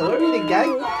 guys. That's what we're reading, guys.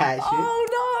 Catch you.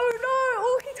 Oh, no.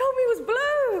 All he told me was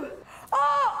blue. Oh.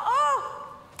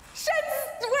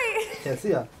 Wait.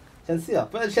 Shensia.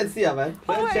 Put in Shensia, man.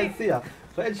 Put in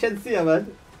Shensia, man.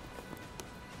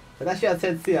 Put that shit on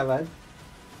Shensia, man.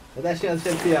 Put that shit on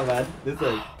Shensia, man.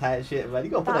 Listen, tight shit, man. You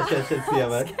gotta put that shit on Shensia,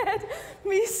 man. That scared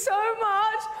me so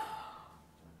much.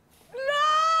 No!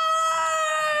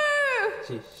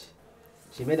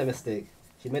 She made a mistake.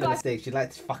 She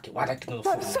liked fucking why don't you know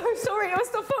I'm so sorry, it was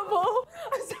the football.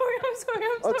 I'm sorry.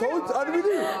 I told you, how did we do?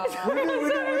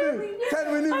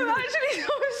 We knew. I'm actually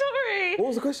so sorry. What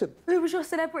was the question? Who was your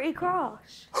celebrity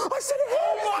crush? I said it here!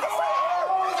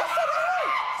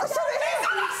 I said it here!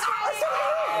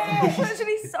 I'm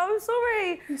actually so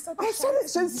sorry. I said it,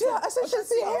 Shensia. I said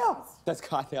Shensia here. That's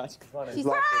Kylie. I just funny. He's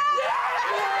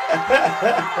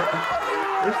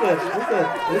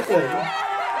Listen.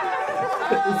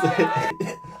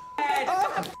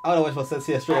 I don't know which one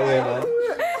Shensia straight away, man.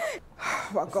 Oh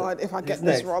my God, if I get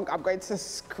this wrong, I'm going to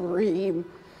scream.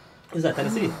 Is that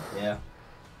Tennessee? Yeah.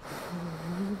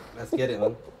 Let's get it,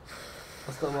 man.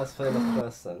 What's the most famous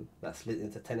person that slid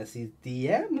into Tennessee's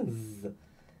DMs?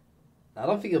 I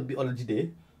don't think it'll be on a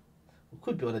G-Day. It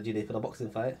could be on a G-Day for the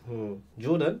boxing fight.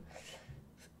 Jordan.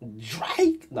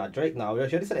 Drake? Nah, Drake now. We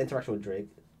already said an interaction with Drake.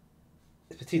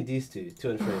 It's between these two,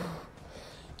 2 and 3. Do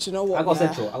you know what? I got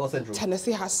Central.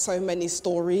 Tennessee has so many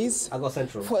stories. I got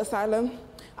Central. FOOTASYLUM.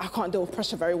 I can't deal with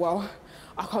pressure very well.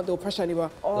 I can't deal with pressure anywhere.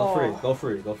 Oh. Go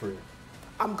free.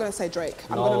 I'm gonna say Drake.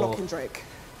 I'm gonna lock in Drake.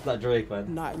 It's not Drake,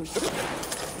 man. No, it was Drake.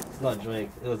 It's not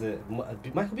Drake. It was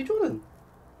Michael B. Jordan.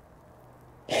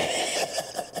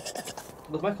 It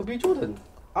was Michael B. Jordan.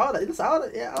 I would have found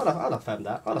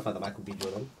that. I would have found that Michael B.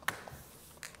 Jordan.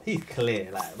 He's clear.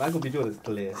 Like Michael B. Jordan's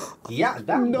clear. Yeah,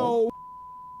 damn. No.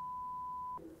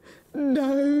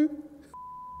 No.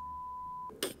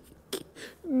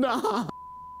 Nah.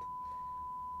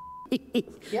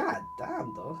 Yeah,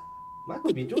 damn though.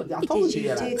 Michael B. Jordan. I told you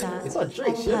that. It's not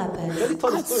Drake. She already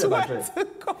told the story about Drake.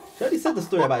 She already said the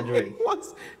story about Drake.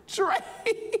 What's Drake?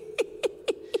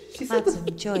 She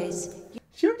said Joyce.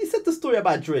 She already said the story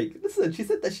about Drake. Listen, she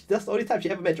said that that's the only time she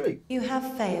ever met Drake. You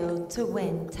have failed to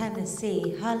win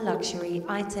Tennessee her luxury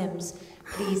items.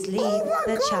 Please leave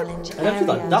the challenge area.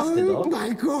 Oh my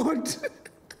God.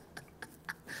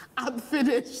 I'm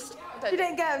finished. She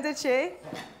didn't get him, did she?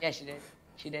 Yeah, she did.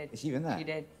 She did. Is she even there? She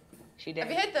did. She did.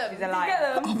 Have you hit them? She's a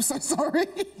liar. I'm so sorry.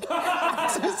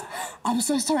 I'm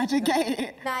so sorry I didn't get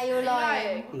it. Nah, you're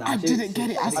lying. I didn't get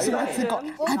it. I swear to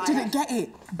God. I didn't get it.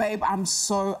 Babe, I am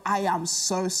so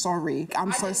sorry.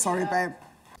 I'm so sorry, babe.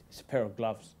 It's a pair of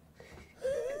gloves.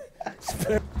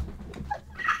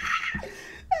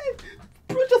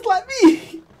 Bro, just like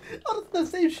me. Oh, that's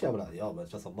the same shit. I'm like, yo, man,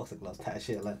 it's just some boxing gloves, type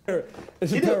shit. Like,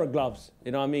 it's a pair of gloves.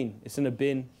 You know what I mean? It's in a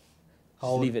bin.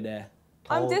 Just leave it there.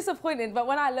 I'm disappointed, but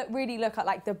when I really look at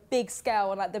like the big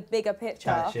scale and like the bigger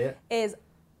picture, is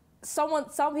some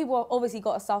people have obviously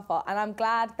got to suffer, and I'm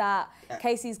glad that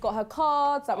Casey's got her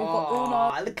cards, that we've got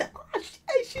Uno. Look at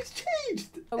hey, she's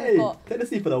changed. We've got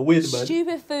Tennessee for the win,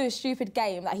 man. Stupid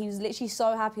game that he was literally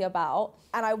so happy about,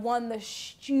 and I won the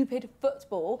stupid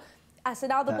football. And so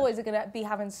now the boys are gonna be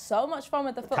having so much fun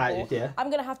with the football. I'm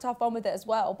gonna have to have fun with it as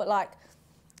well, but like,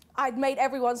 I'd made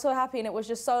everyone so happy, and it was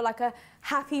just so like a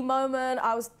happy moment.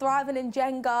 I was thriving in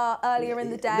Jenga earlier in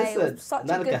the day. It was such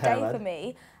a good day for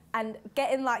me. And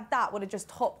getting like that would have just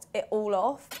topped it all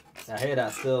off. I hear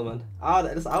that still, man. I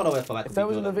would have went for Michael B. Jordan. If there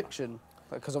was an eviction,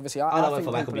 because obviously I would have went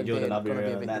for Michael B. Jordan, I'll be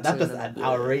real. That's just an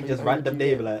outrageous random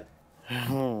name, like.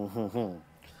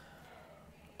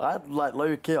 I like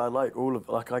low key. I like all of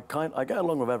I get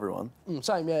along with everyone.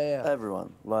 Same, yeah.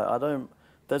 Everyone. Like I don't.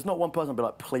 There's not one person who'll be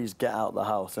like, please get out of the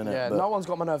house, innit? Yeah, no one's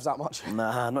got my nerves that much.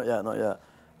 Nah, not yet.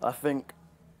 I think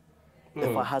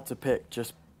if I had to pick,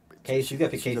 just Casey,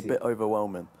 she's a bit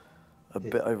overwhelming. A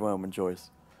bit overwhelming,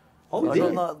 Joyce. Oh,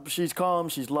 really? She's calm,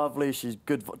 she's lovely, she's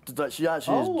good. She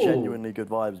actually is genuinely good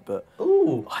vibes, but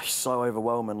she's so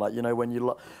overwhelming. Like, you know, when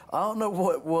you I don't know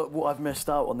what I've missed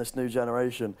out on this new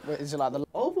generation. Wait, is it like the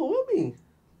overwhelming?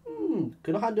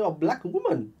 Can I handle a black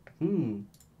woman?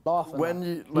 Laughing. When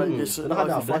you like, if you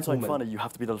find something funny, you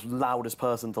have to be the loudest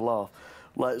person to laugh.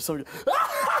 Like something.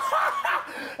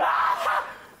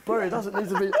 Bro, it doesn't need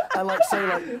to be. And like say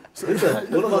like.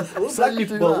 All of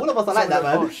us are like that,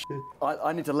 man.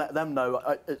 I need to let them know.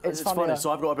 It's funny, so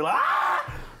I've got to be like.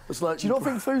 Ah! It's like. Do you not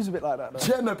think Foos a bit like that?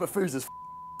 Though? Yeah, no, but Foos is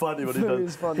funny when he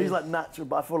does. He's like natural,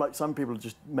 but I feel like some people are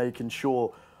just making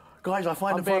sure. Guys, I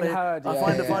find it funny. I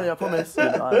find it funny, I promise.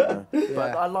 I don't know.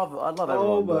 But I love everyone.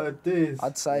 Oh my days.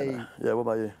 I'd say. Yeah, what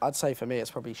about you? I'd say for me,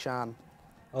 it's probably Shan.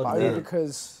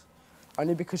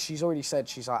 Only because she's already said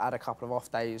she's like had a couple of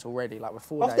off days already, like with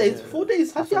 4 days. days. 4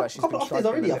 days? Has she had a couple of off days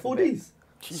already? 4 days?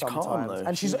 She's calm though.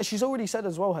 And she's already said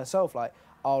as well herself, like,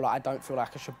 oh, like I don't feel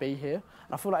like I should be here.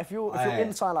 And I feel like if you're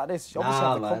inside like this, you obviously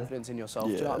have the confidence in yourself.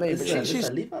 Do you know what I mean? But she's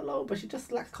leave her alone. But she just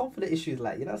lacks confidence issues,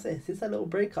 like, you know what I'm saying? Since her little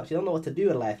breakup, she don't know what to do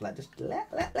in life. Like, just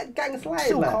let gang slide.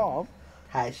 Still like. calm.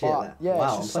 High shit. Like, yeah,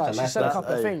 wow, she said a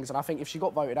couple of things, and I think if she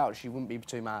got voted out, she wouldn't be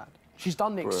too mad. She's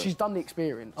done the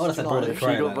experience. Oh, that's a If she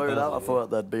got voted out, I thought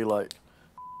there'd be like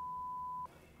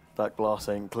that glass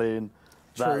ain't clean.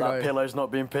 That pillow's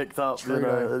not being picked up. True, you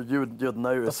know, you'd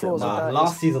notice it.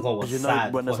 Last season's one was you sad.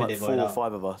 know, when there's like 4 or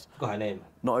 5 of us. Got her name.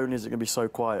 Not only is it gonna be so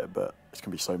quiet, but it's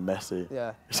gonna be so messy.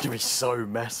 Yeah. It's gonna be so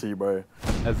messy, bro.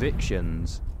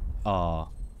 Evictions are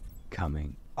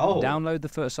coming. Download the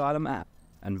FOOTASYLUM app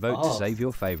and vote to save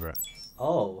your favourite.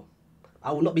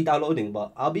 I will not be downloading,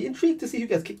 but I'll be intrigued to see who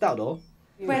gets kicked out though.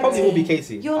 Probably will be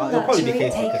Casey. Your luxury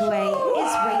takeaway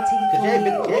is rating for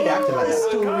acting like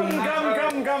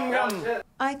that.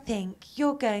 I think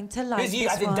you're going to like Who's you?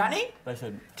 this As in one. Danny?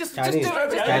 Listen. Just Chinese. do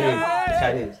it.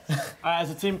 Chinese.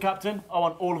 As a team captain, I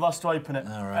want all of us to open it.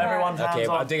 All right. Everyone's hands Okay,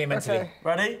 on. I'm doing it mentally. Okay.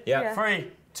 Ready? Yeah.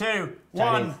 3, 2, Chinese.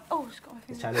 1. Oh, it's got my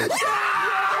finger. It's Chinese. It's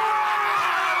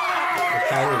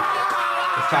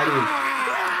Chinese.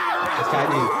 It's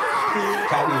Chinese. It's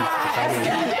Chinese. It's Chinese.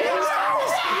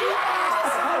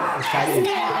 It's Chinese. It's Chinese.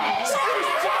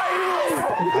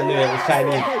 I knew it was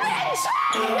Chinese.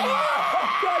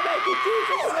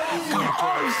 Oh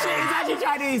shit, it's actually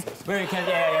Chinese. Very good.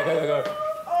 Yeah, go.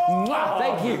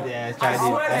 Thank you. Yeah, it's Chinese. I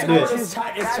knew it.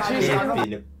 They've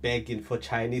been begging for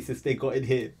Chinese since they got in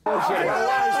here.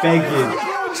 Begging.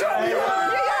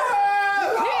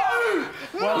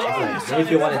 What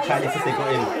if you wanted Chinese since they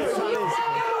got in?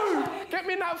 Get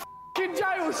me in that f***ing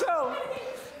jail cell.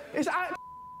 It's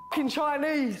f***ing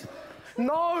Chinese.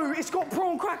 No, it's got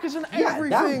prawn crackers and everything.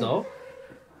 Damn though.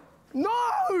 No!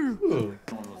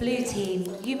 Blue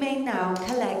team, you may now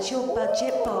collect your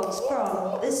budget box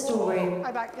from the storeroom.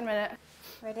 I'm back in a minute.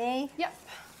 Ready? Yep.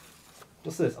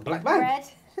 What's this? A black bag? Red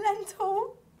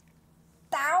lentil.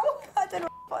 Dow? I don't know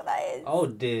what that is. Oh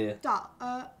dear. Dal.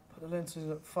 The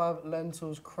lentils, 5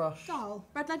 lentils crushed. Dal.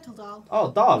 Red lentil dal. Oh,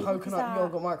 dal. Coconut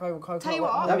yogurt, microwave coconut. Tell you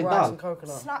what. That'd be rice dal. and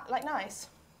coconut. It's not like nice.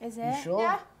 Is it? You sure?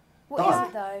 Yeah. What Dal. is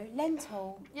it though?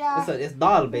 Lentil. Yeah. Listen, it's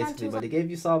dal basically, but they gave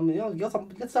you some,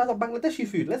 let's have some Bangladeshi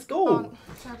food. Let's go.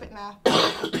 Share a bit now.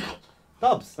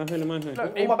 Dubs. Look, All my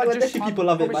Bangladeshi people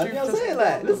love it, man. You know what I'm saying?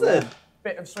 Like, listen.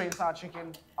 Bit of sweet and sour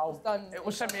chicken. It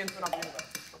will send me into another universe.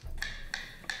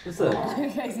 Listen.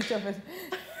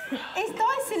 It's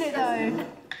dice in it though.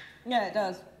 Yeah, it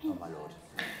does. Oh my lord.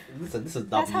 Listen, this is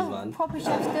That's W's, how man. proper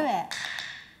chefs do it.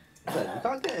 Listen, you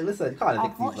can't get it. Listen, you can't I've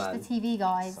addict these, watched man. the TV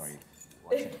guys. Sorry.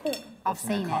 I've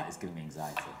seen it. It's giving me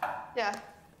anxiety. Yeah.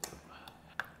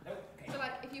 So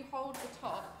like, if you hold the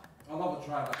top. I'll have a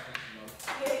try that.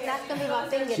 That's gonna be my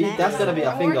finger She, next. that's gonna be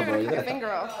a finger, bro. Take You're a gonna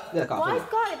finger off. Yeah, cut a Why finger. is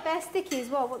Garlic Bear sticky as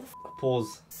well? What the f?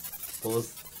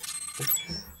 Pause.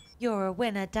 You're a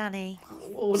winner, Danny.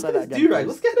 Oh, look at this do-rag.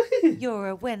 What's going on here? You're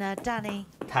a winner, Danny.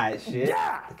 Tight shit.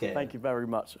 Yeah! Okay. Thank you very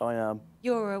much. I am.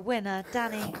 You're a winner,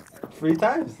 Danny. 3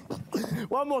 times?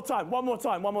 One more time.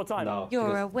 No.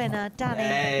 You're a winner, Danny.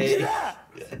 Hey. Yeah!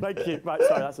 Thank you. Right,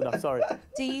 sorry, that's enough. Sorry.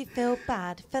 Do you feel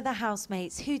bad for the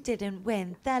housemates who didn't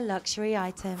win their luxury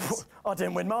items? I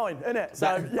didn't win mine, innit? So,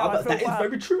 That, yeah, I feel that is bad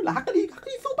very true. Like, how can you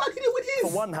feel bad he didn't win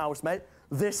his? for one housemate,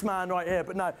 this man right here.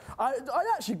 But no, I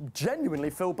actually genuinely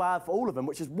feel bad for all of them,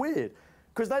 which is weird.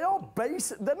 Because they are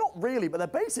they're not really, but they're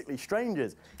basically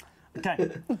strangers.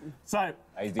 Okay, so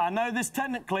I know this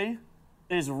technically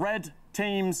is red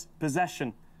team's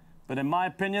possession, but in my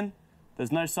opinion,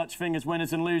 there's no such thing as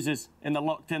winners and losers in the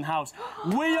locked-in house.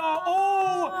 We are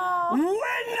all winners!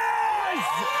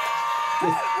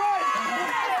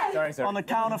 Right. Sorry. On the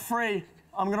count of 3,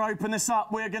 I'm going to open this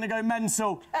up. We're going to go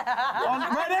mental.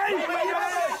 Ready?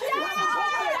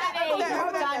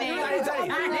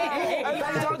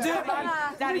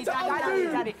 Daddy.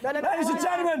 Ladies and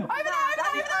gentlemen.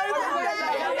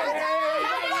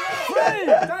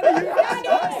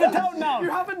 What's the count now? You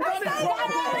haven't done it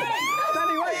properly.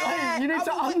 Danny, wait. You need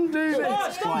to undo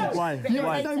this. Why?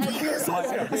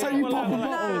 So you pop a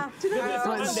bottle.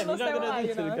 Ladies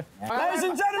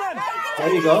and gentlemen.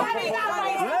 There you go. Ladies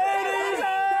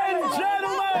and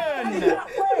gentlemen.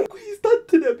 He's done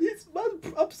to them. He's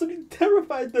absolutely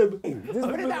terrified them.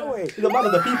 Put it that way. He's a man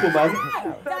of the people, man.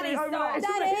 Danny,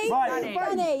 Right.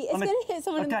 it's gonna hit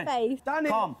someone in the face. Danny,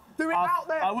 Calm. do it out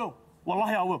there. I will.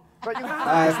 Wallahi, I will. But you have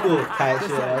Alright, cool. Tight shit,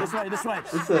 man. This way.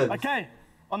 Listen. Okay,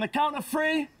 on the count of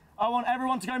 3, I want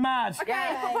everyone to go mad.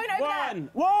 Okay, point over there.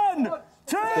 1,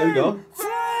 2, There we go. 3.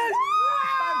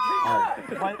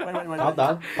 Wait. Calm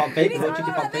down. Pump fake. No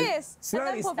cheeky pump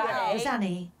fake.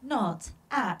 Danny, not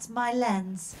at my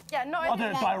lens. Yeah, not I'll do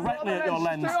it directly at your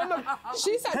lens.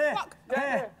 She said Here, fuck.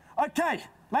 here. Okay,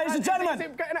 ladies and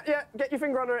gentlemen, Get your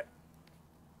finger under it.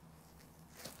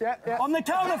 Yeah. on the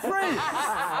count of 3,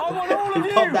 I want all of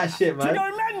you Pump that shit, man. to go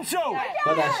mental.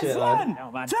 Pump that shit, man.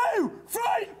 1, 2, 3.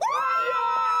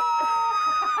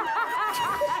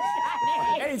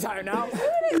 Anytime now.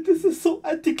 This is so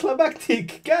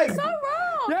anticlimactic, gang. So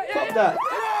wrong. Pop that.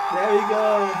 There we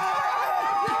go.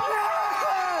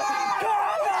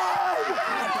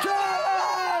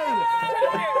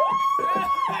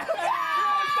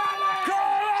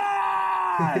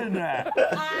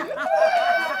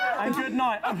 And good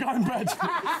night. I'm going to bed.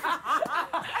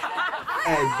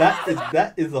 And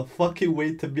that is a fucking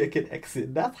way to make an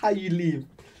exit. That's how you leave.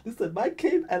 Listen, man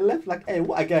came and left like, hey,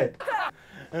 what a guy.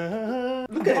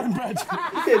 Look at him. Look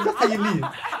at him. That's how you leave.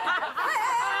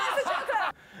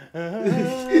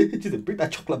 She said, bring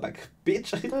that chocolate back,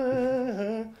 bitch.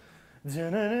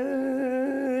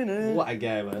 What a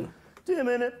guy, man.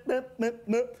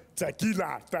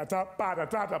 Tequila.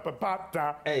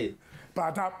 Hey.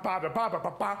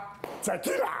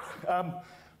 Tequila.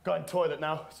 Got in toilet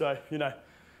now, so, you know,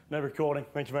 no recording.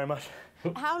 Thank you very much.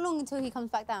 How long until he comes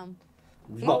back down?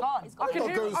 I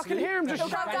can hear him just shouting. He'll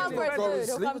come down for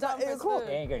his food.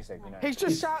 He ain't going to sleep, you know. He's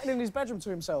just shouting in his bedroom to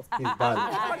himself. He's done.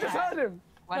 I just heard him.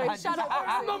 No, shadow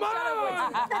voicing. No,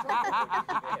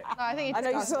 I think I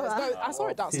know you saw that. I saw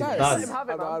it downstairs. Let him have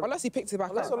it, man. Unless he picked it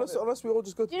back up. Unless we all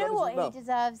just go to Do you know what he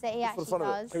deserves that he actually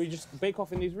does? Can we just bake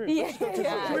off in his room? Yeah.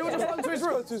 Can we all just run to his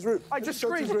room? Go to his room. I just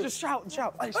scream, just shout and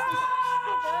shout.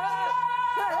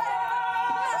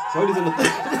 Brody's in the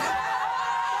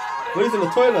Brody's in the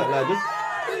toilet, like just.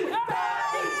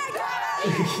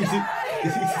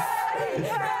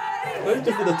 Brody's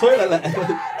just in the toilet, like.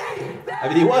 I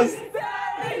mean, he was.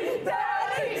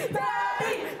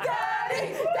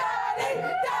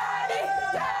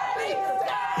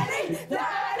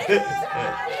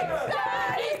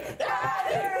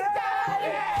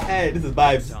 Hey, this is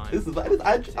vibes. This is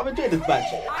vibes. I'm enjoying this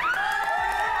match.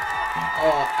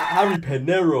 Oh, Harry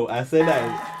Panero, I say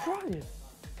that.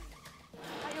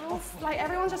 Like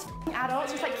everyone's just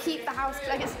adults. Just like keep the house.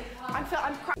 Like it's. I'm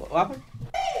What happened?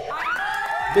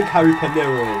 Big Harry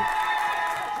Panero.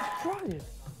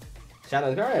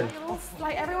 Shannon crying.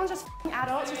 Like everyone's just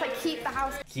adults. Just like keep the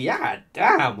house. Yeah,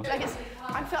 damn. Like it's.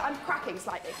 I'm cracking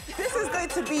slightly. This is going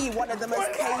to be one of the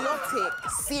most chaotic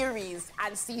series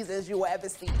and seasons you will ever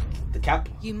see. The cap.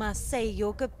 You must say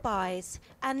your goodbyes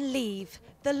and leave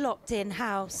the locked-in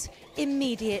house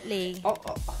immediately.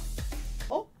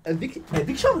 Oh,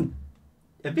 eviction.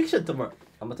 Eviction tomorrow.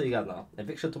 I'm gonna tell you guys now.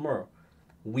 Eviction tomorrow.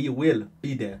 We will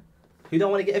be there. Who don't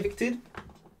want to get evicted?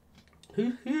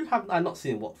 Who have I not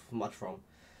seen much from?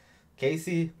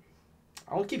 Casey.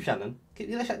 I want to keep Shannon.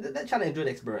 Let Shannon enjoy the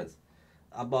experience.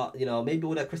 But you know, maybe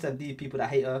all the Chris MD people that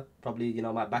hate her probably, you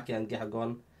know, might back her and get her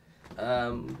gone.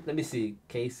 Let me see.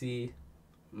 Casey,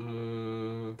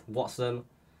 Watson.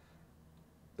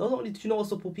 Those are only two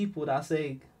noticeable people that I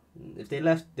say if they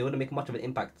left, they wouldn't make much of an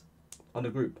impact on the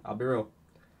group. I'll be real.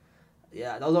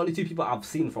 Yeah, those are only two people I've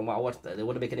seen from what I watched. They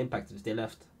wouldn't make an impact if they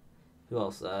left. Who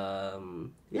else?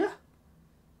 Yeah.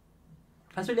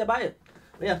 That's really about it.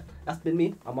 But yeah, that's been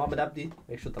me. I'm Ahmed Abdi.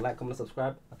 Make sure to like, comment, and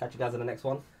subscribe. I'll catch you guys in the next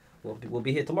one. We'll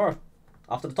be here tomorrow.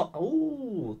 After the top.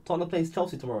 Ooh, Tottenham plays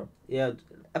Chelsea tomorrow. Yeah,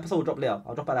 episode will drop later.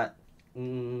 I'll drop at that.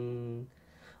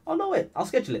 Oh, no, wait. I'll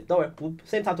schedule it. Don't worry.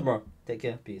 Same time tomorrow. Take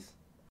care. Peace.